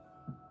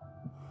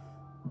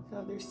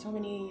So there's so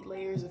many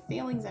layers of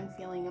feelings I'm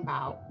feeling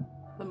about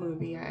the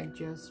movie I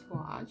just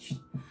watched,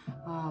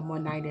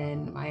 One Night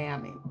in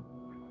Miami.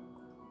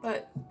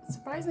 But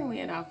surprisingly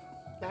enough,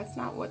 that's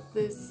not what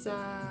this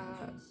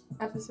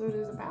episode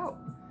is about.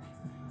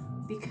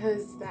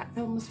 Because that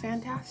film was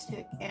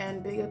fantastic,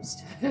 and big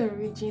ups to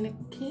Regina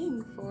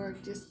King for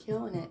just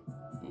killing it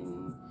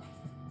in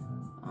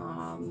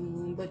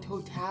the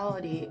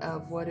totality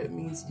of what it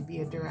means to be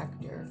a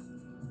director.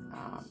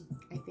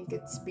 I think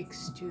it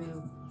speaks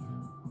to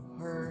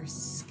her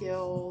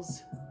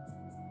skills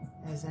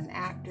as an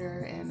actor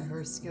and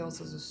her skills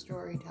as a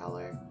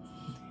storyteller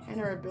and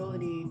her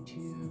ability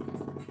to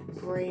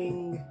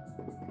bring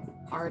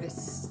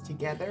artists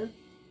together.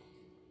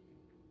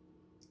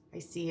 I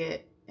see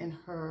it in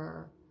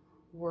her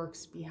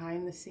works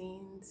behind the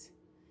scenes.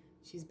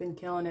 She's been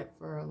killing it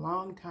for a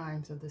long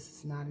time, so this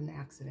is not an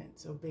accident.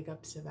 So big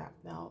ups to that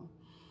film.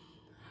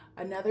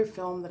 Another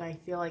film that I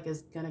feel like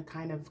is going to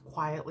kind of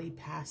quietly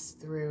pass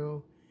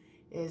through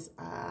is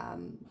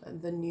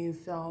the new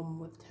film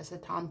with Tessa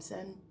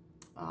Thompson,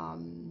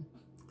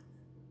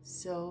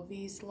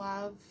 Sylvie's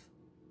Love.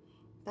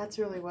 That's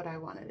really what I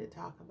wanted to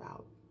talk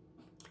about.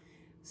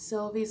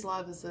 Sylvie's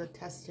Love is a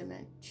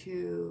testament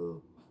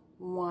to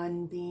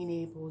one being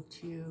able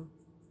to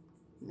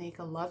make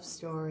a love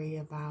story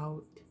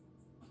about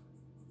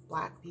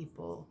Black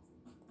people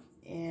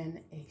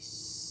in a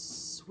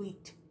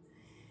sweet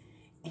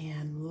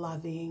and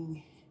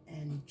loving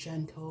and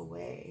gentle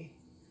way.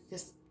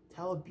 Just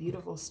tell a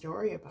beautiful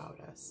story about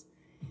us.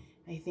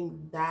 I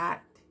think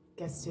that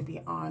gets to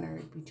be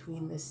honored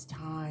between this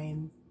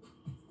time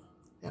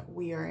that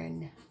we are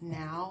in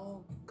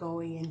now,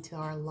 going into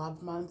our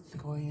Love Month,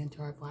 going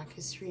into our Black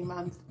History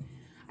Month.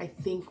 I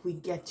think we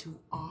get to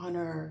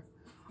honor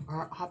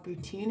our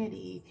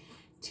opportunity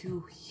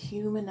to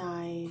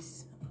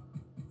humanize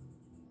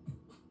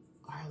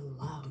our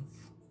love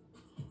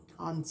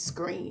on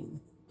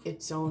screen.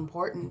 It's so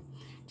important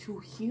to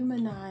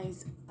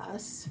humanize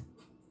us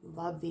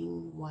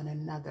loving one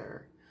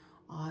another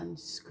on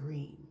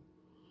screen.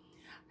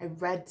 I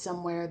read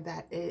somewhere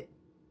that it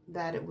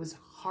was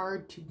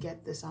hard to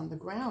get this on the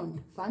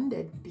ground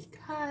funded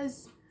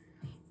because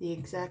the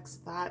execs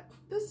thought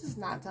this is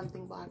not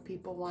something Black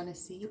people want to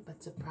see,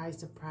 but surprise,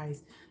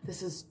 surprise,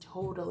 this is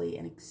totally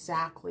and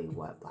exactly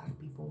what Black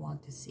people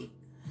want to see.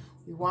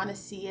 We want to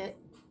see it.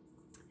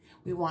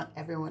 We want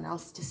everyone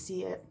else to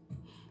see it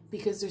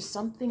because there's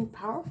something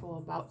powerful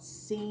about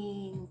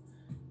seeing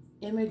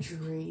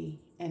imagery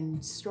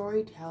and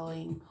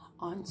storytelling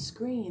on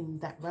screen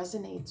that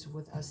resonates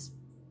with us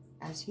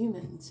as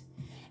humans.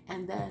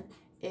 And then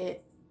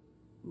it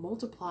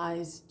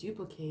multiplies,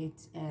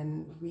 duplicates,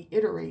 and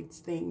reiterates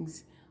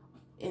things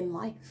in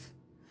life.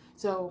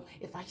 So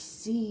if I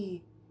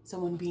see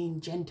someone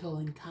being gentle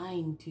and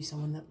kind to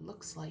someone that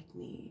looks like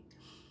me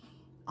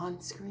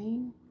on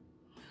screen,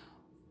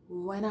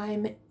 when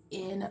I'm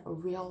in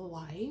real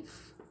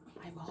life,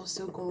 I'm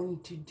also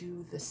going to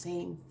do the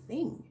same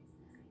thing.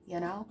 You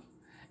know,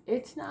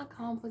 it's not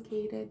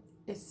complicated.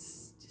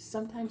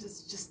 Sometimes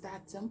it's just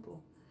that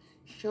simple.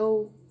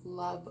 Show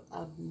love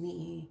of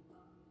me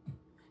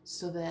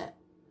so that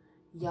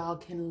y'all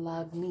can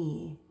love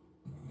me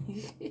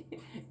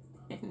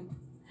in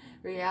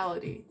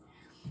reality.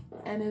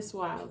 And it's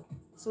wild.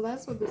 So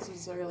that's what this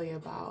is really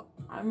about.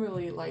 I'm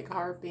really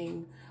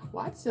harping,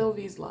 watch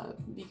Sylvie's Love,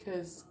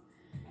 because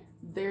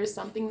there's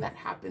something that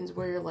happens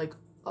where you're like,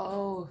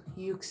 oh,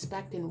 you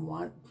expect and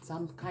want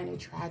some kind of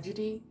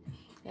tragedy.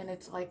 And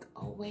it's like,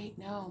 oh, wait,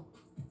 no.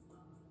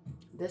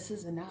 This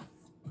is enough.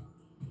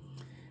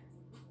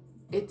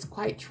 It's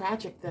quite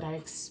tragic that I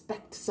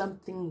expect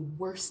something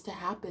worse to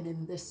happen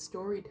in this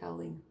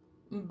storytelling,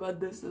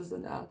 but this is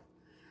enough.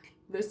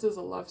 This is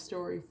a love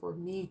story for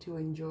me to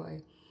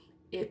enjoy.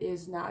 It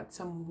is not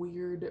some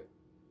weird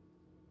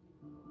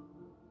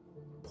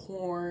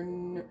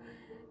porn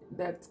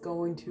that's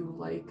going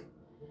to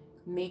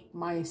make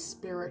my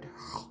spirit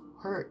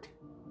hurt.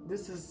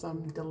 This is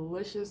some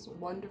delicious,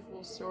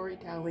 wonderful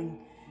storytelling,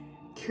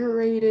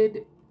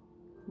 curated,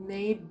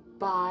 made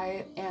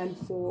by and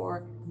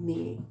for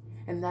me.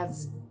 And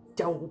that's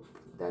dope.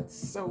 That's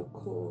so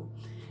cool.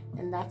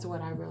 And that's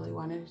what I really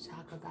wanted to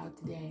talk about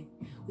today.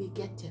 We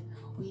get to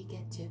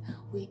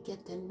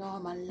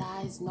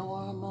normalize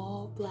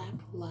normal Black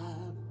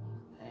love.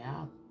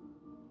 Yeah.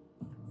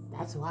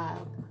 That's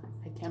wild.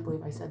 I can't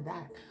believe I said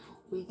that.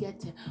 We get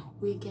to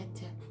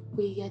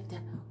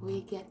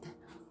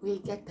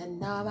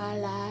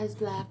normalize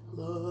Black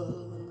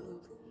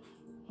love.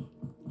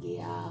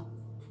 Yeah.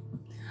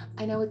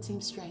 I know it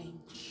seems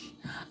strange.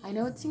 I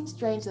know it seems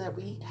strange that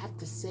we have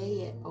to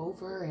say it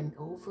over and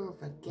over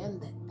again,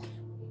 that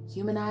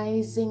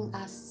humanizing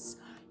us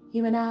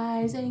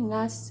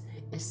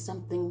is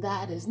something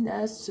that is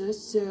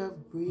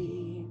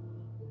necessary.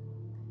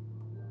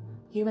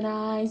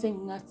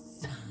 Humanizing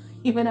us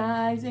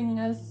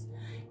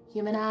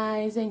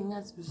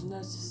is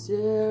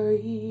necessary.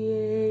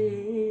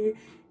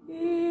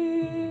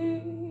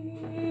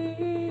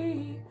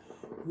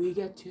 We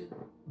get to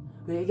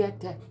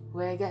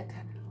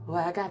we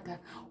got to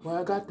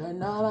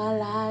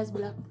normalize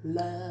black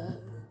love.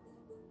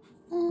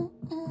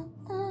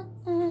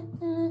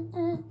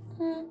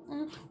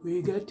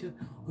 We got to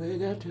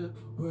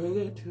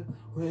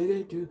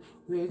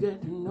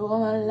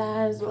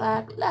normalize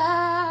black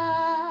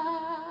love.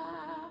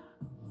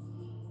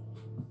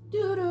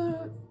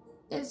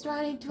 It's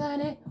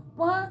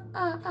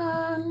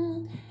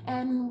 2021,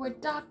 and we're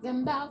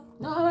talking about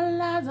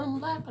normalizing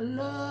black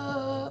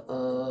love.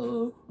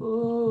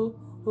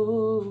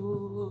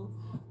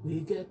 We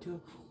got to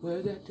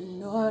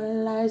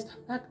normalize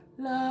black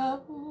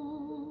love.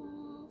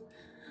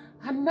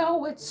 I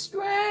know it's strange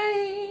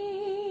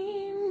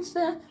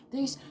that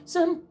these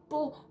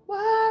simple words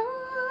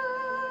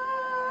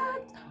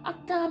are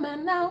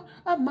coming out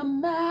of my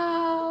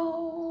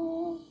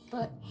mouth,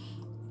 but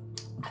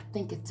I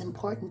think it's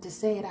important to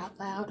say it out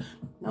loud.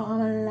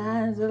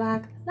 Normalize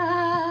black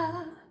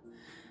love.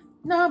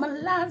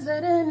 Normalize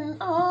it in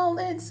all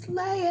its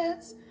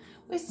layers.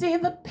 We see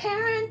the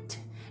parent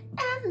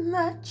and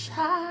the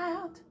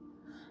child.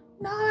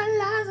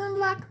 Normalizing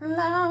black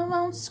love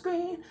on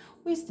screen.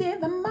 We see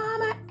the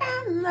mama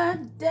and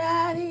the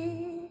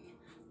daddy.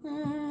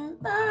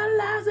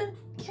 Normalizing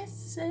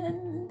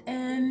kissing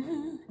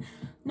and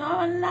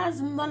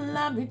normalizing the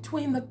love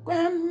between the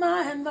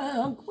grandma and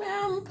the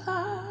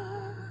grandpa.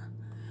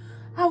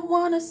 I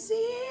wanna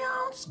see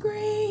on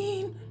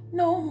screen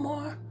no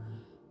more.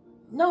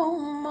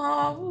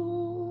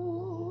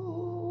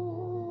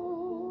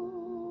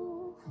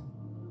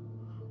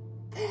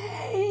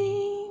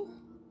 Pain.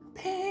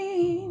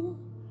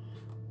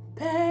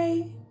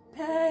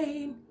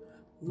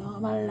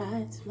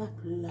 Normalize black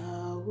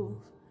love.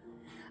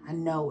 I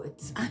know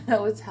it's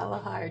hella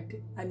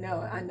hard. I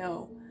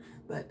know.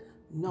 But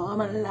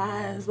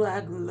normalize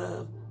black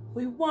love.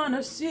 We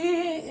wanna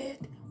see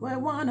it. We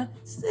wanna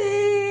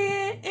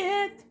see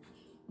it.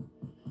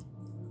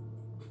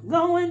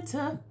 Go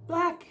into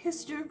Black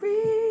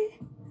history.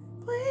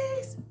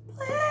 Please.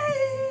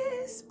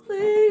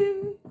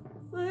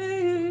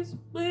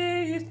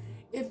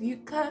 If you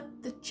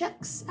cut the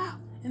checks out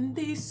in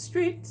these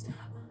streets,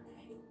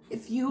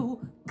 if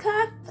you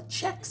cut the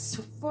checks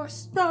for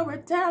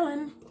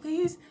storytelling,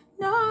 please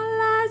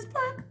normalize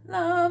black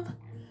love.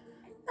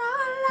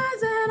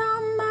 Normalize it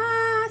on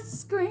my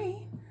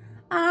screen.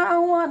 I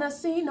don't wanna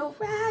see no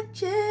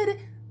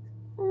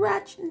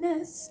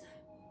ratchetness.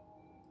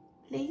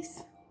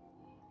 Please.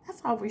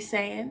 That's all we're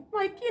saying.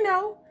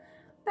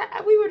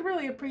 That we would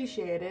really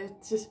appreciate it.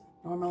 Just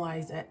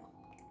normalize it.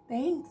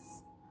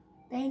 Thanks,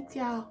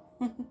 y'all.